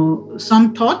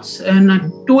some thoughts, and I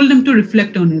told them to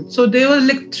reflect on it. So there were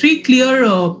like three clear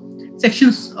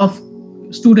sections of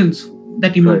students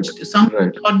that emerged. Right. Some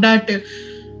thought that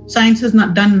science has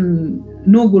not done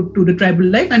no good to the tribal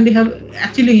life, and they have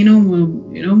actually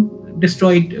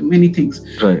destroyed many things.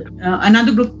 Right.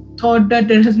 Another group thought that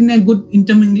there has been a good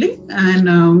intermingling, and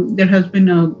there has been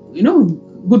a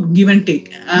good give and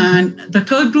take. And the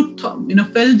third group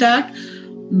felt that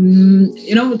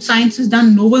science has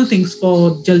done novel things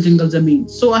for Jal Jangal Zameen.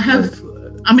 So I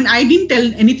didn't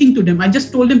tell anything to them. I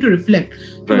just told them to reflect.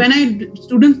 So when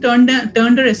students turned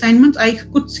their assignments, I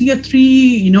could see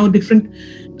three different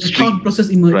thought process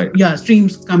emerge. Right. Yeah,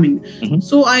 streams coming.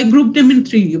 So I grouped them in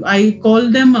three. I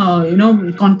called them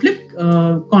conflict,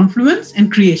 confluence, and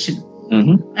creation.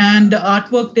 And the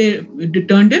artwork they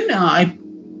turned in, I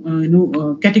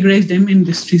categorize them in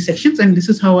these three sections, and this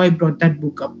is how I brought that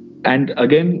book up. And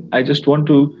again, I just want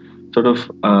to sort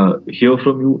of hear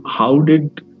from you,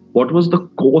 what was the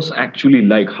course actually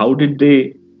like? How did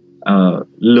they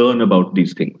learn about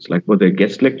these things? Like, were there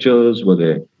guest lectures? Were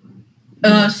there?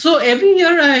 So every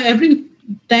year, every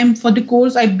time for the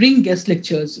course, I bring guest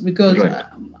lectures, because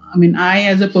I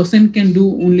as a person can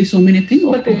do only so many things,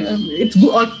 but it's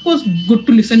of course good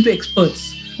to listen to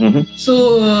experts.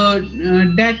 So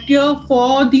that year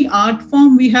for the art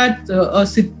form, we had a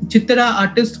Chitra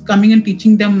artist coming and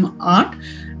teaching them art,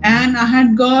 and I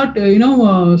had got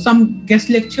some guest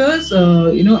lectures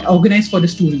organized for the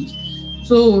students.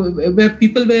 So where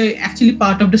people were actually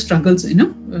part of the struggles,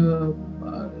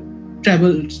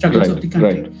 travel struggles of the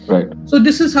country. Right. So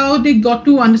this is how they got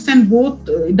to understand both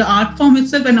the art form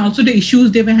itself and also the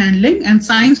issues they were handling, and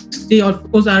science. They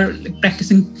of course are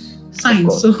practicing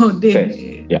science, so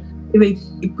they were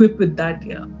equipped with that.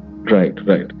 Right.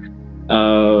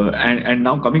 And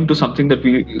now coming to something that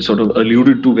we sort of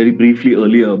alluded to very briefly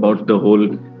earlier about the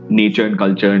whole nature and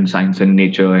culture and science and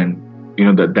nature, and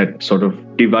that sort of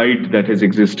divide that has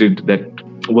existed. That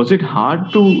was it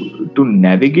hard to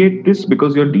navigate this,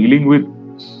 because you're dealing with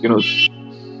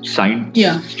science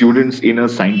students in a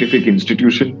scientific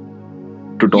institution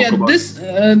to talk about?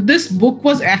 This book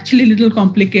was actually a little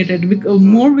complicated,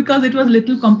 more because it was a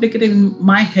little complicated in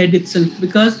my head itself,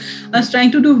 because I was trying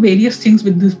to do various things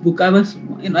with this book. I was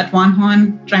at one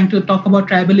hand trying to talk about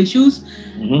tribal issues,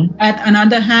 at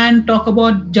another hand talk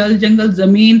about Jal Jangal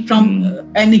Zameen from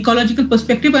an ecological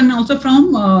perspective, and also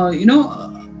from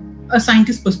a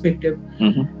scientist perspective.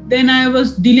 Then I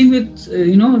was dealing with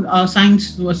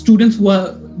science students who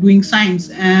are doing science,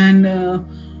 and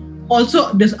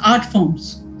also there's art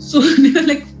forms. So there were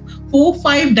like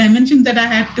 4-5 dimensions that I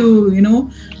had to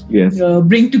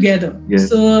bring together.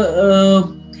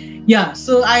 So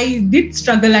I did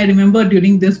struggle, I remember,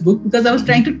 during this book, because I was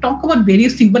trying to talk about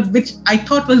various things, but which I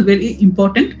thought was very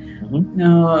important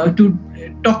to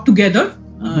talk together,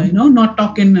 not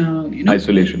talk in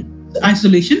isolation.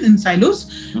 isolation, in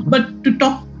silos, but to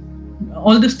talk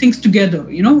all these things together.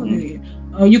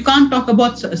 You can't talk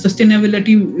about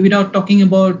sustainability without talking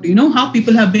about how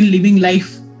people have been living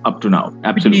life up to now.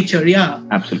 Absolutely. With nature. Yeah,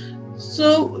 absolutely.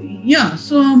 So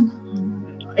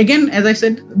again, as I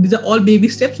said, these are all baby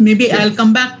steps. Maybe I'll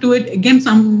come back to it again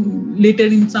some later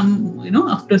in some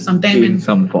after some time in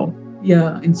some form.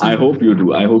 Yeah, in some I form.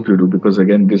 hope you do, because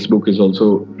again, this book is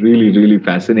also really, really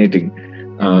fascinating.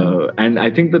 And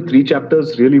I think the 3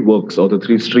 chapters really works, or the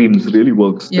 3 streams really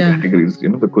works, the categories,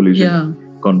 the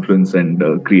collision, confluence,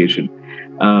 and creation.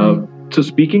 So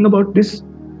speaking about this,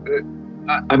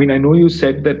 I mean, I know you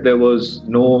said that there was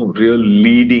no real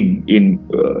leading in,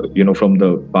 from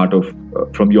the part of,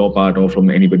 from your part or from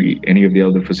any of the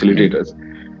other facilitators.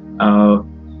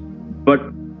 But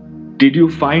did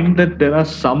you find that there are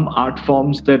some art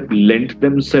forms that lent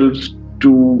themselves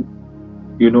to,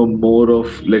 more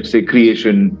of, let's say,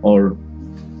 creation or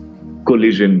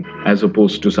collision as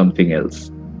opposed to something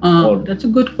else? That's a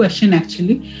good question,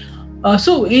 actually.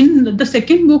 So in the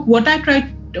second book, what I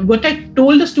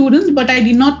told the students, but I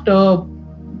did not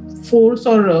force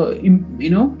or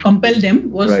compel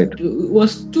them,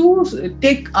 was to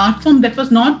take art form that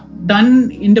was not done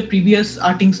in the previous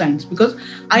arting science, because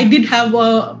I did have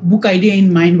a book idea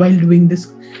in mind while doing this,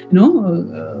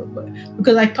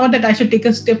 because I thought that I should take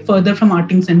a step further from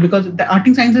arting science, because the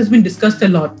arting science has been discussed a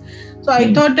lot. So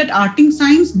I thought that arting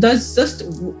science does just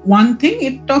one thing.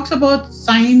 It talks about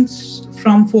science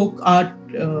from folk art,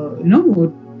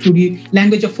 through the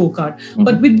language of folk art.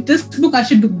 But with this book, I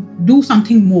should do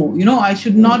something more. I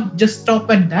should not just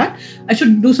stop at that. I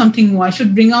should do something more. I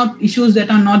should bring out issues that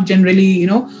are not generally,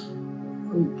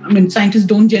 scientists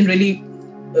don't generally,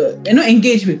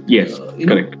 engage with. Yes,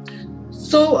 correct.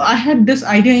 So I had this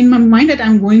idea in my mind that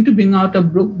I'm going to bring out a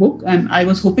book, and I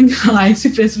was hoping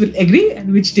IISc Press will agree,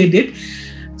 and which they did.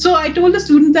 So I told the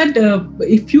students that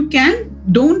if you can,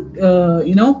 don't,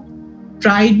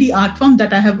 try the art form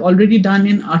that I have already done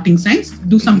in arting science,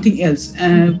 do something else.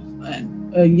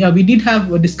 We did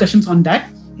have discussions on that.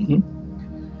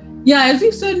 Yeah, as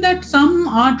you said, that some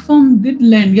art form did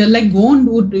lend. Yeah, like Gond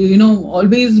would,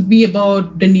 always be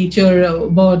about the nature,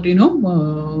 about,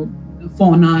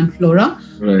 fauna and flora.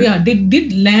 Right. Yeah, they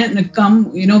did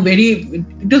come,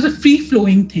 it was a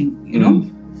free-flowing thing,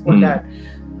 for that.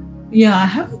 Yeah, I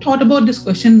haven't thought about this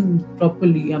question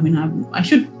properly. I mean, I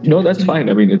should. No, that's fine.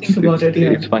 I mean,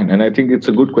 it's fine. And I think it's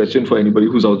a good question for anybody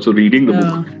who's also reading the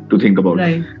book to think about.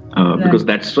 Right. Because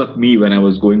that struck me when I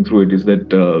was going through it, is that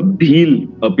Bhil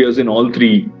appears in all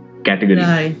 3 categories.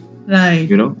 Right.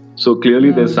 So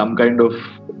clearly there's some kind of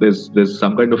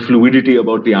fluidity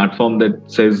about the art form that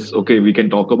says, okay, we can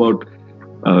talk about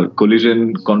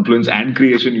collision, confluence, and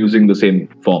creation using the same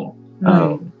form.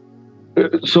 Right.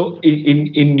 So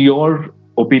in your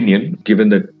opinion, given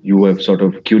that you have sort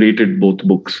of curated both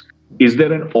books, is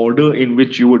there an order in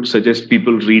which you would suggest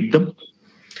people read them?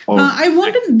 I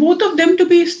wanted both of them to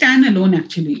be standalone,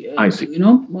 actually. I see. Even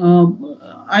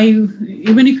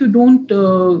if you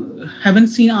haven't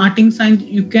seen arting science,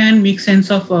 you can make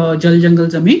sense of Jal Jangal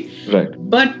Zameen. Right.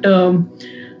 But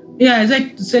as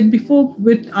I said before,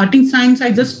 with arting science, I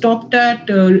just stopped at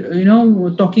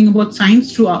talking about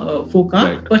science through folk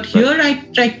art. Right. But here I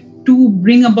tried to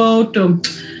bring about.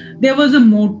 There was a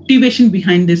motivation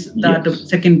behind this. The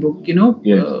second book,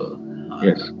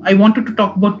 Yes. I wanted to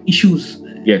talk about issues.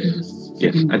 Yes.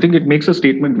 I think it makes a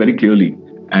statement very clearly,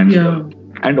 and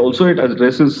also it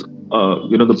addresses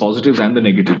the positives and the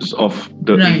negatives of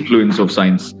the influence of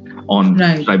science on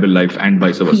tribal life and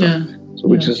vice versa. So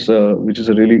which is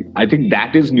a really, I think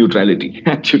that is neutrality,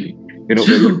 actually. When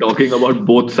you're talking about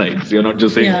both sides, you're not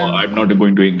just saying, "Oh, I'm not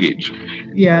going to engage."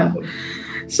 Yeah.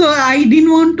 So I didn't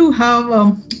want to have.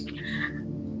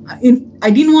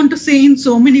 I didn't want to say in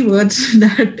so many words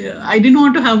that I didn't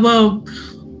want to have a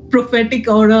prophetic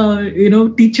or a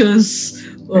teacher's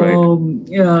word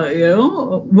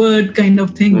kind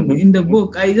of thing in the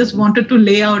book. I just wanted to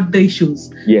lay out the issues.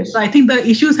 Yes. So I think the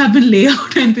issues have been laid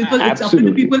out, and it's up to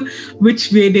the people which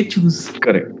way they choose.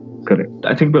 Correct.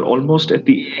 I think we're almost at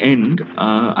the end.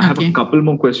 I have a couple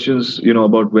more questions,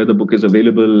 about where the book is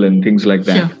available and things like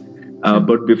that. Sure.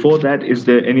 But before that, is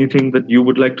there anything that you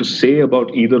would like to say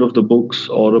about either of the books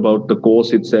or about the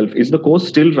course itself? Is the course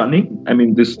still running? I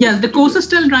mean, the course is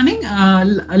still running.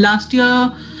 Last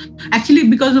year, actually,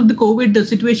 because of the COVID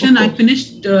situation, I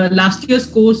finished last year's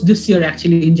course this year,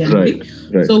 actually, in January.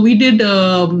 Right. So we did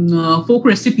folk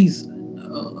recipes.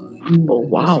 Oh,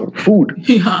 wow. Food.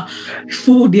 Yeah,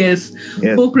 food, yes.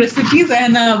 Folk recipes.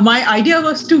 And my idea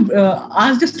was to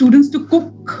ask the students to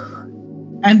cook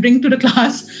and bring to the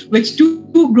class, which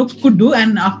two groups could do.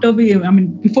 And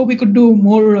before we could do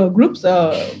more groups,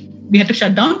 we had to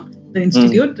shut down the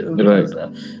institute. Right.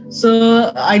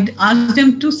 So I asked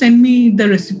them to send me the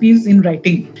recipes in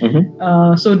writing.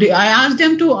 I asked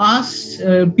them to ask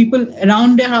people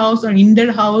around their house or in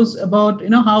their house about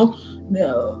how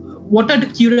what are the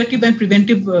curative and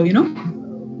preventive food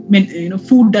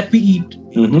that we eat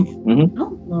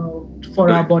for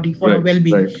our body, for our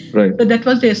well-being. Right. So that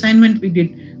was the assignment we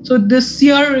did. So this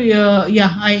year,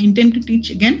 I intend to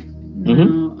teach again.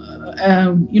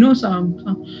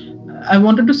 I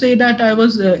wanted to say that I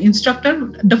was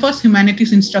the first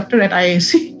humanities instructor at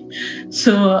IISc.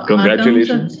 So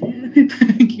congratulations.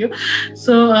 Thank you.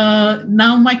 So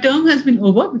now my term has been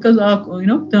over because our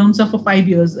terms are for 5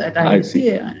 years at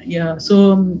IISc. Yeah.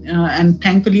 So and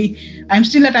thankfully I'm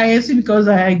still at IISc because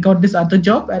I got this other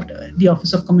job at the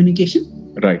Office of Communication.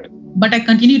 Right. But I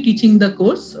continue teaching the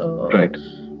course. Right.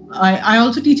 I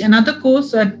also teach another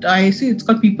course at IISc. It's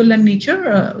called People and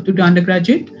Nature to the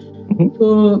undergraduate.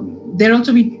 So there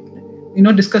also we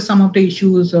discuss some of the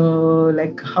issues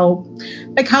like how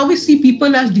we see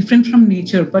people as different from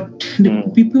nature, but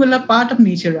people are part of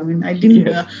nature. I mean, I didn't.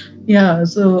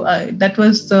 So that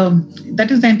is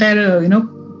the entire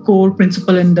core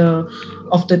principle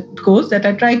of the course, that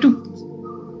I try to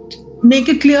make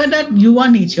it clear that you are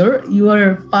nature, you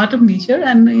are part of nature,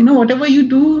 and whatever you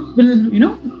do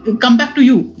will come back to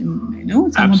you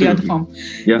in some of the other form.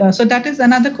 So that is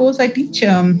another course I teach.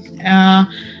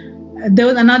 There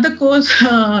was another course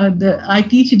I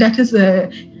teach that is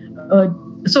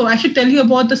so I should tell you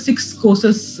about the 6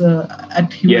 courses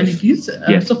at humanities.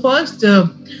 So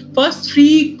first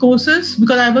 3 courses,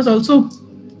 because I was also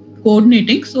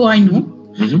coordinating, so I know.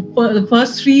 For the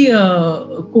first 3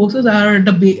 courses are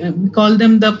we call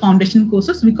them the foundation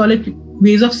courses. We call it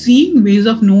ways of seeing, ways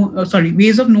of knowing,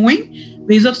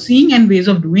 ways of seeing, and ways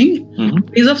of doing.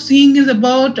 Ways of seeing is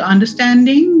about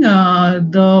understanding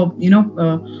the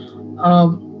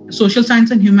social science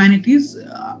and humanities,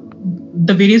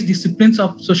 the various disciplines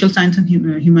of social science and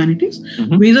humanities.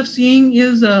 Ways of seeing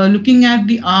is looking at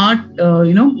the art,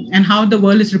 and how the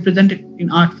world is represented in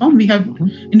art form. We have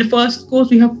in the first course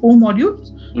we have 4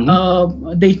 modules.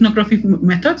 The ethnography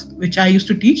methods, which I used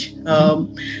to teach.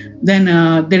 Then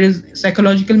there is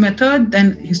psychological method,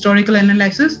 then historical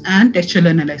analysis, and textual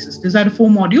analysis. These are the 4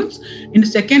 modules. In the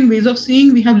second, ways of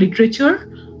seeing, we have literature,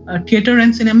 theater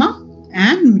and cinema,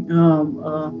 and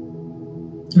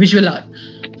visual art.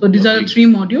 So these are the 3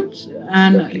 modules.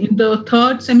 And in the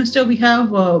third semester, we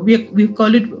have we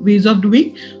call it ways of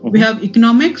doing. We have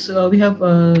economics, we have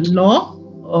law.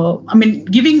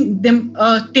 Giving them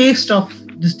a taste of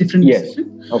this different discipline.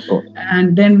 Of course.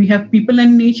 And then we have people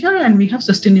and nature, and we have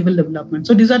sustainable development.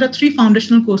 So these are the 3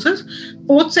 foundational courses.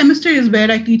 Fourth semester is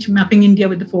where I teach mapping India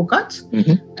with the 4 cards.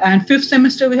 And fifth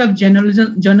semester we have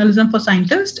journalism for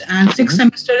scientists, and sixth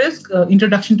semester is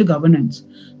introduction to governance.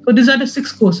 So these are the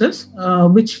 6 courses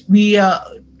which we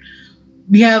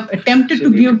have attempted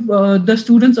to give the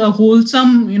students a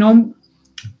wholesome,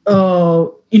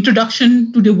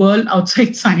 introduction to the world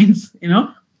outside science,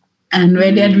 and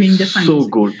where they are doing the science.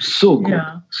 So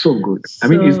good. I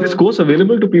mean, is this course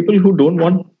available to people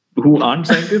who aren't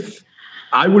scientists?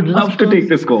 I would love to take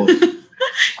this course.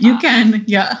 You can.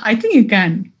 Yeah, I think you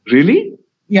can. Really?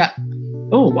 Yeah.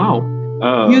 Oh, wow.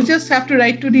 You just have to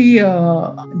write to the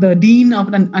dean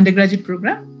of an undergraduate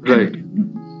program. Right.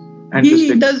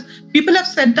 People have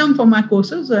sat down for my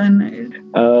courses, and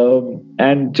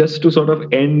just to sort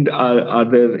of end, are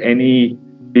there any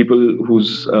people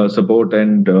whose support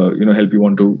and help you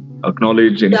want to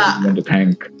acknowledge and you want to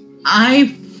thank?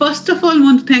 I first of all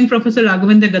want to thank Professor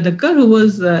Raghavendra Gadakar, who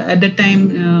was at that time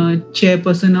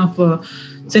chairperson of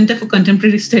Center for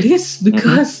Contemporary Studies,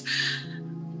 because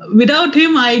without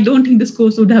him, I don't think this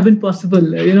course would have been possible.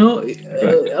 Right.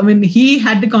 I mean, he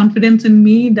had the confidence in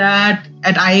me that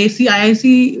at IISc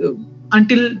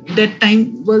until that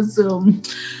time was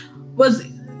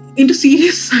into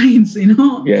serious science,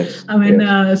 Yes.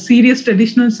 Serious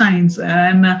traditional science.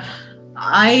 And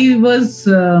I was,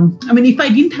 if I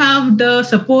didn't have the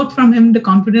support from him, the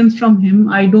confidence from him,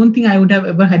 I don't think I would have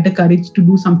ever had the courage to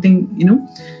do something,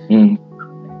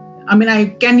 I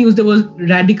can use the word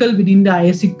radical within the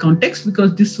IISc context,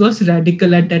 because this was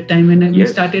radical at that time when we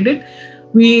started it.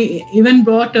 We even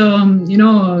brought,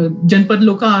 Janpad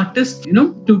Loka artists,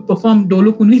 to perform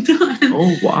Dolo Kunita.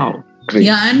 Oh, wow. Great.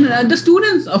 Yeah, and the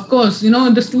students, of course,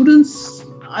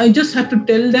 I just had to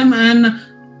tell them, and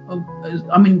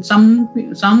some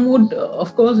would,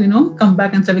 of course, come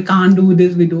back and say, we can't do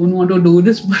this, we don't want to do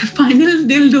this, but finally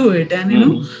they'll do it.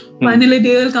 And, finally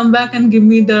they will come back and give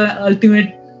me the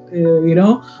ultimate,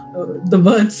 the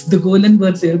words, the golden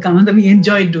words they will come, and we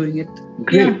enjoyed doing it.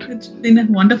 Great. Yeah, it's been a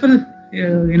wonderful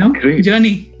Great.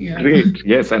 journey. Yeah. Great.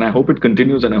 Yes. And I hope it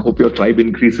continues, and I hope your tribe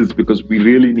increases, because we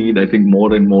really need, I think,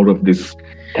 more and more of this.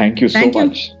 Thank you so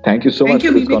much. Thank you so much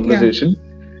for this conversation.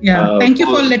 Yeah. Thank you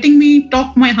for letting me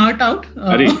talk my heart out.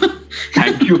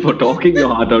 Thank you for talking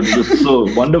your heart out. It was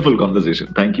so wonderful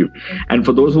conversation. Thank you. And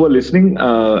for those who are listening,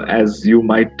 as you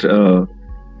might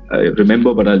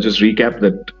remember, but I'll just recap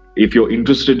that if you're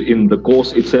interested in the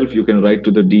course itself, you can write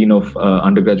to the Dean of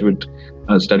Undergraduate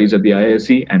Studies at the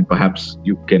IISc, and perhaps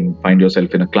you can find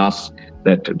yourself in a class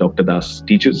that Dr. Das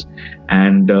teaches.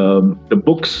 And the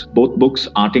books, both books,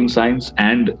 Arting Science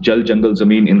and Jal Jungle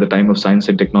Zameen in the Time of Science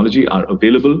and Technology, are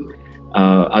available.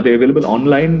 Are they available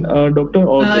online, Doctor?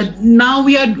 Or now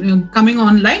we are coming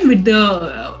online with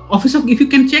the Office of, if you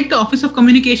can check the Office of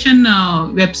Communication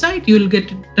website, you will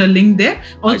get the link there.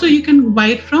 Also, you can buy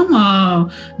it from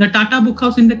the Tata Book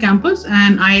House in the campus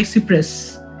and IISc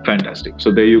Press. Fantastic.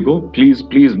 So there you go. Please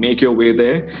make your way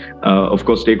there. Of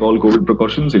course, take all COVID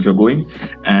precautions if you're going,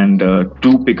 and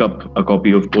do pick up a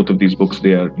copy of both of these books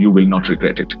there. You will not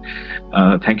regret it.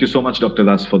 Thank you so much, Dr.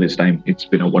 Das, for this time. It's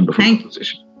been a wonderful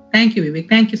conversation. Thank you, Vivek.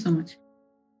 Thank you so much.